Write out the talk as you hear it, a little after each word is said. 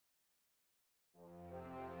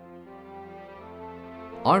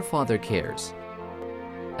Our Father Cares,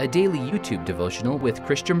 a daily YouTube devotional with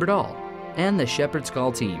Christian Berdahl and the Shepherd's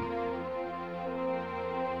Call team.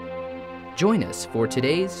 Join us for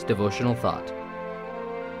today's devotional thought.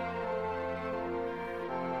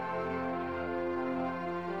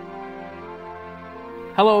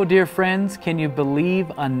 Hello, dear friends. Can you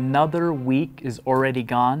believe another week is already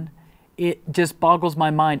gone? It just boggles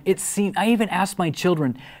my mind. I even asked my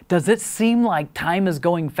children, does it seem like time is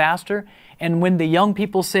going faster? And when the young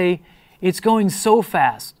people say, it's going so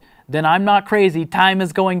fast, then I'm not crazy. Time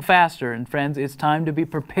is going faster. And friends, it's time to be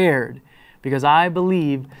prepared because I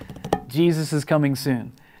believe Jesus is coming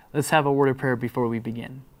soon. Let's have a word of prayer before we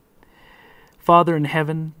begin. Father in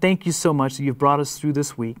heaven, thank you so much that you've brought us through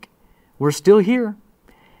this week. We're still here,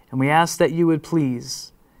 and we ask that you would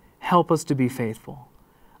please help us to be faithful.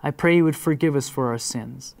 I pray you would forgive us for our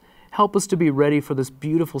sins. Help us to be ready for this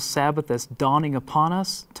beautiful Sabbath that's dawning upon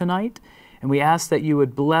us tonight. And we ask that you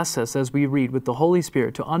would bless us as we read with the Holy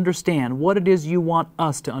Spirit to understand what it is you want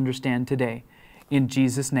us to understand today. In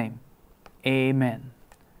Jesus' name, amen.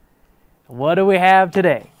 What do we have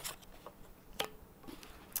today?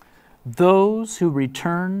 Those who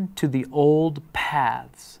return to the old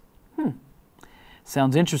paths.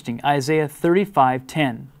 Sounds interesting. Isaiah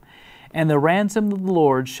 35:10. And the ransomed of the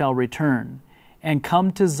Lord shall return, and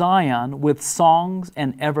come to Zion with songs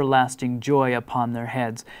and everlasting joy upon their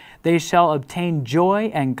heads. They shall obtain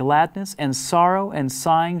joy and gladness, and sorrow and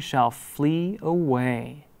sighing shall flee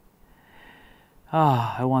away.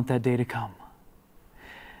 I want that day to come.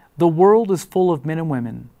 The world is full of men and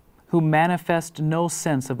women who manifest no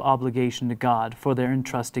sense of obligation to God for their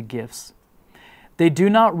entrusted gifts. They do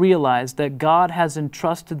not realize that God has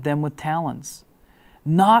entrusted them with talents,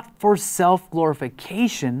 not for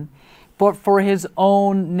self-glorification, but for His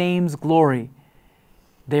own name's glory.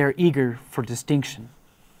 They are eager for distinction.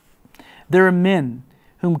 There are men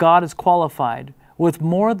whom God has qualified with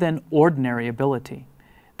more than ordinary ability.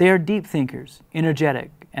 They are deep thinkers, energetic,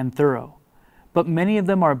 and thorough. But many of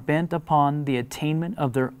them are bent upon the attainment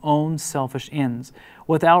of their own selfish ends,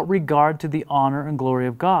 without regard to the honor and glory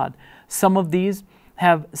of God. Some of these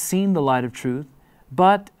have seen the light of truth,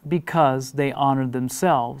 but because they honored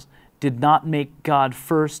themselves, did not make God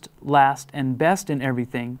first, last, and best in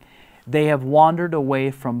everything, they have wandered away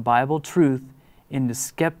from Bible truth into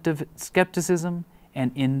skepticism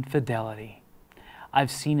and infidelity.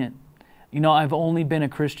 I've seen it. You know, I've only been a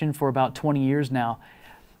Christian for about 20 years now,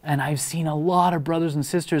 and I've seen a lot of brothers and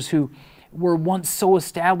sisters who were once so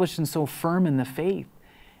established and so firm in the faith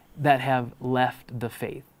that have left the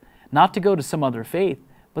faith. Not to go to some other faith,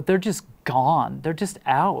 but they're just gone. They're just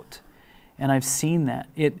out. And I've seen that.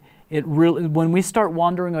 It really, when we start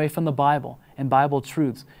wandering away from the Bible and Bible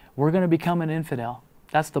truths, we're going to become an infidel.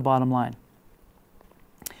 That's the bottom line.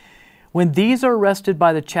 When these are arrested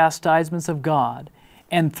by the chastisements of God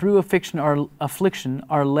and through affliction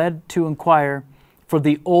are led to inquire for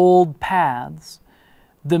the old paths,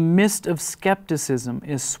 the mist of skepticism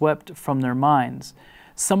is swept from their minds.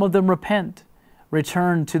 Some of them repent,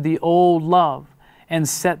 return to the old love, and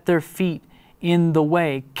set their feet in the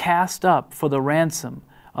way cast up for the ransom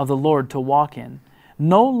of the Lord to walk in.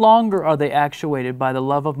 No longer are they actuated by the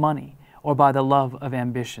love of money or by the love of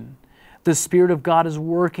ambition. The Spirit of God is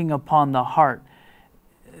working upon the heart.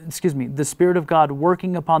 The Spirit of God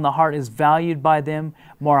working upon the heart is valued by them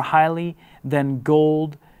more highly than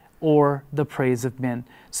gold or the praise of men.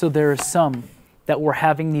 So there are some that were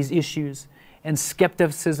having these issues, and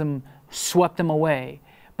skepticism swept them away.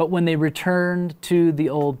 But when they returned to the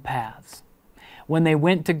old paths, when they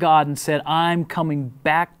went to God and said, I'm coming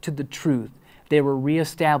back to the truth, they were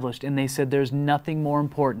reestablished, and they said, there's nothing more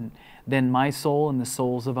important than my soul and the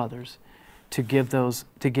souls of others to give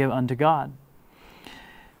unto God.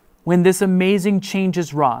 When this amazing change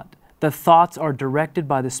is wrought, the thoughts are directed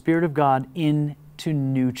by the Spirit of God into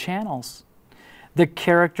new channels. The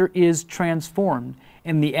character is transformed,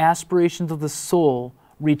 and the aspirations of the soul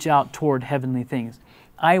reach out toward heavenly things.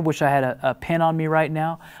 I wish I had a pen on me right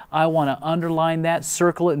now. I want to underline that,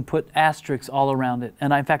 circle it, and put asterisks all around it.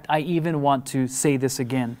 And in fact, I even want to say this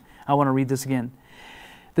again. I want to read this again.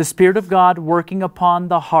 The Spirit of God working upon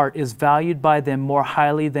the heart is valued by them more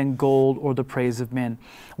highly than gold or the praise of men.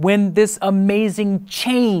 When this amazing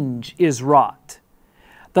change is wrought,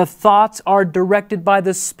 the thoughts are directed by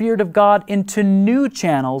the Spirit of God into new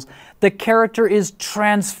channels. The character is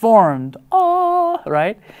transformed.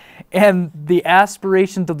 Right? And the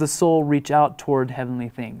aspirations of the soul reach out toward heavenly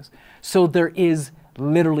things. So there is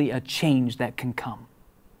literally a change that can come.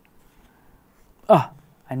 I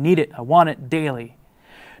need it. I want it daily.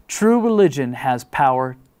 True religion has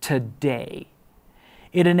power today.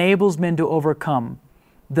 It enables men to overcome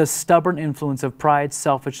the stubborn influence of pride,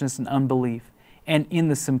 selfishness, and unbelief, and in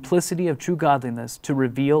the simplicity of true godliness to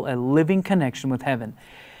reveal a living connection with heaven.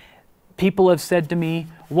 People have said to me,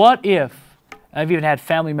 what if, I've even had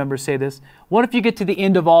family members say this, what if you get to the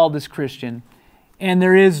end of all this, Christian, and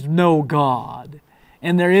there is no God,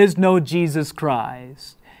 and there is no Jesus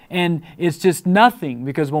Christ, and it's just nothing,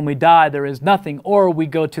 because when we die there is nothing, or we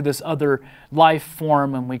go to this other life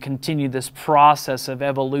form and we continue this process of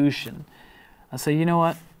evolution. I say, you know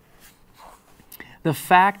what? The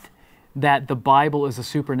fact that the Bible is a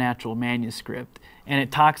supernatural manuscript and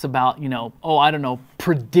it talks about,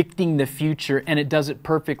 predicting the future, and it does it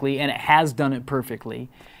perfectly, and it has done it perfectly,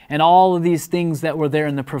 and all of these things that were there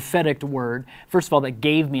in the prophetic word, first of all, that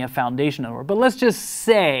gave me a foundation of the word. But let's just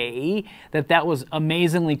say that that was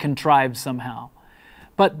amazingly contrived somehow.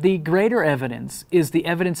 But the greater evidence is the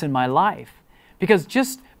evidence in my life. Because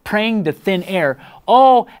just praying to thin air,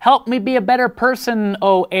 oh, help me be a better person,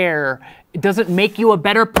 oh air, it doesn't make you a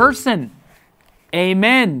better person.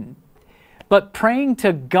 Amen. But praying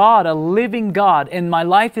to God, a living God, and my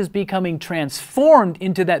life is becoming transformed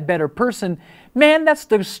into that better person, man, that's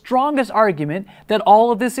the strongest argument that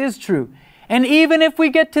all of this is true. And even if we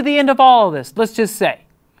get to the end of all of this, let's just say,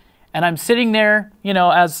 and I'm sitting there,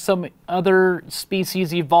 as some other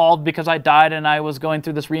species evolved because I died and I was going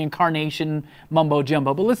through this reincarnation mumbo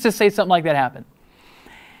jumbo, but let's just say something like that happened.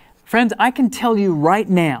 Friends, I can tell you right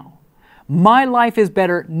now, my life is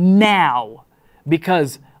better now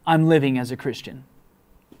because I'm living as a Christian.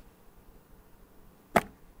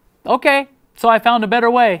 Okay, so I found a better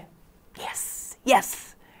way. Yes,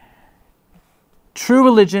 yes. True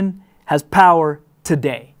religion has power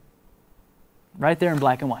today. Right there in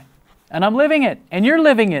black and white. And I'm living it, and you're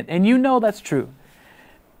living it, and you know that's true.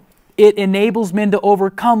 It enables men to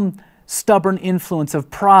overcome stubborn influence of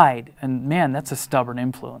pride. And man, that's a stubborn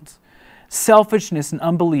influence. Selfishness and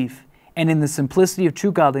unbelief. And in the simplicity of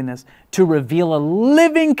true godliness, to reveal a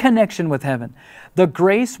living connection with heaven. The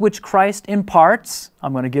grace which Christ imparts,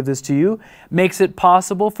 I'm going to give this to you, makes it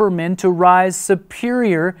possible for men to rise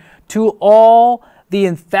superior to all the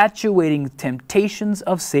infatuating temptations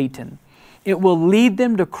of Satan. It will lead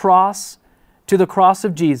them to the cross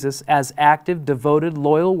of Jesus as active, devoted,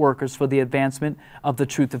 loyal workers for the advancement of the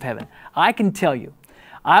truth of heaven. I can tell you,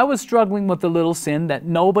 I was struggling with a little sin that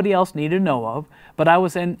nobody else needed to know of, but I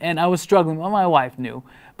was struggling. Well, my wife knew,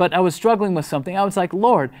 but I was struggling with something. I was like,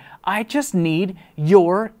 Lord, I just need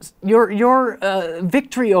your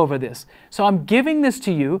victory over this. So I'm giving this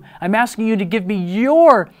to you. I'm asking you to give me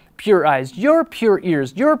your pure eyes, your pure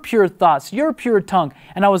ears, your pure thoughts, your pure tongue.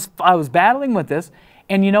 And I was battling with this,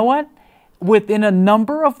 and you know what? Within a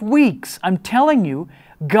number of weeks, I'm telling you,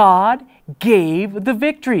 God gave the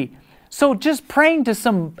victory. So just praying to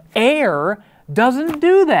some air doesn't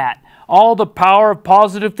do that. All the power of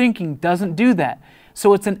positive thinking doesn't do that.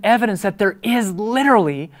 So it's an evidence that there is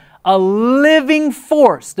literally a living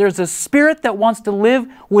force. There's a spirit that wants to live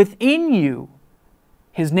within you.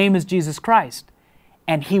 His name is Jesus Christ,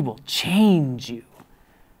 and He will change you.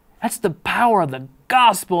 That's the power of the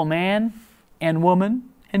gospel, man and woman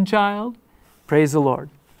and child. Praise the Lord.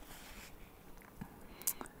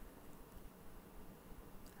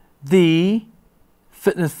 The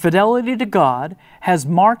fidelity to God has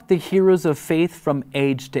marked the heroes of faith from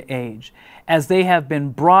age to age. As they have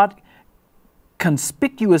been brought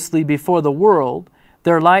conspicuously before the world,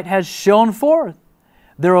 their light has shone forth.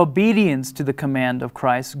 Their obedience to the command of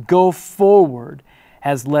Christ, go forward,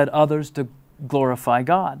 has led others to glorify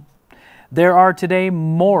God. There are today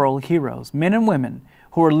moral heroes, men and women,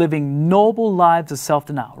 who are living noble lives of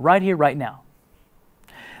self-denial, right here, right now.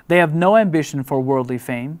 They have no ambition for worldly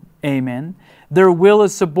fame. Amen. Their will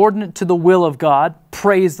is subordinate to the will of God.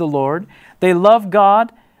 Praise the Lord. They love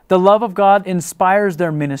God. The love of God inspires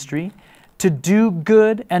their ministry. To do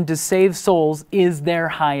good and to save souls is their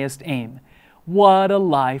highest aim. What a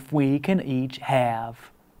life we can each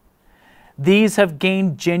have. These have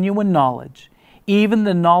gained genuine knowledge, even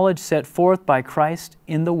the knowledge set forth by Christ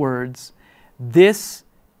in the words, "This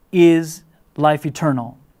is life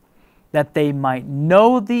eternal, that they might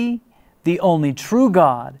know Thee, the only true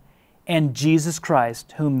God, and Jesus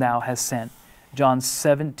Christ, whom Thou hast sent." John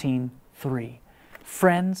 17:3.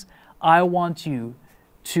 Friends, I want you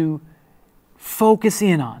to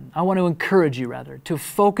I want to encourage you rather, to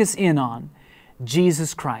focus in on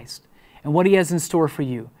Jesus Christ and what He has in store for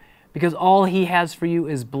you. Because all He has for you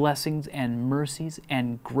is blessings and mercies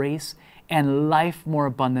and grace and life more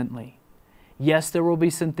abundantly. Yes, there will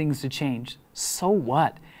be some things to change. So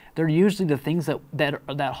what? They're usually the things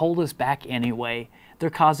that hold us back anyway. They're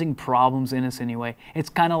causing problems in us anyway. It's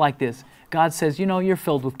kind of like this. God says, you know, you're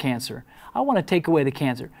filled with cancer. I want to take away the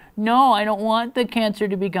cancer. No, I don't want the cancer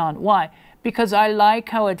to be gone. Why? Because I like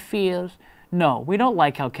how it feels. No, we don't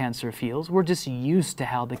like how cancer feels. We're just used to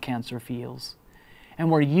how the cancer feels. And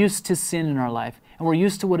we're used to sin in our life. And we're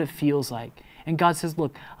used to what it feels like. And God says,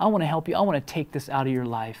 look, I want to help you. I want to take this out of your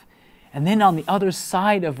life. And then on the other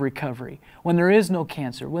side of recovery, when there is no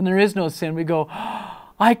cancer, when there is no sin, we go,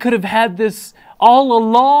 I could have had this all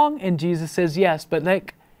along. And Jesus says, yes, but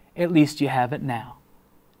like, at least you have it now.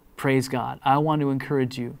 Praise God. I want to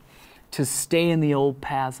encourage you to stay in the old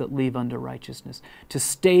paths that lead unto righteousness, to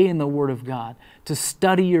stay in the Word of God, to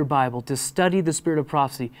study your Bible, to study the Spirit of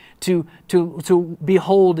prophecy, to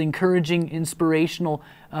behold encouraging, inspirational,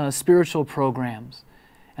 spiritual programs,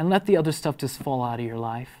 and let the other stuff just fall out of your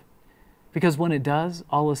life. Because when it does,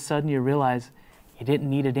 all of a sudden you realize you didn't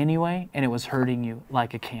need it anyway, and it was hurting you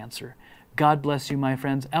like a cancer. God bless you, my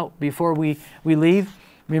friends. Before we leave,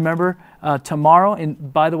 remember tomorrow,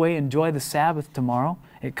 and by the way, enjoy the Sabbath tomorrow.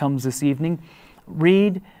 It comes this evening.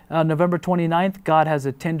 Read November 29th, God has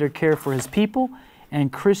a tender care for His people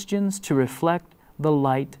and Christians to reflect the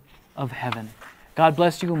light of heaven. God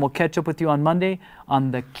bless you, and we'll catch up with you on Monday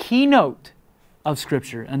on the keynote of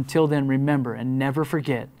Scripture. Until then, remember and never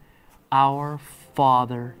forget, our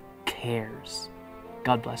Father cares.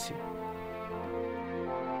 God bless you.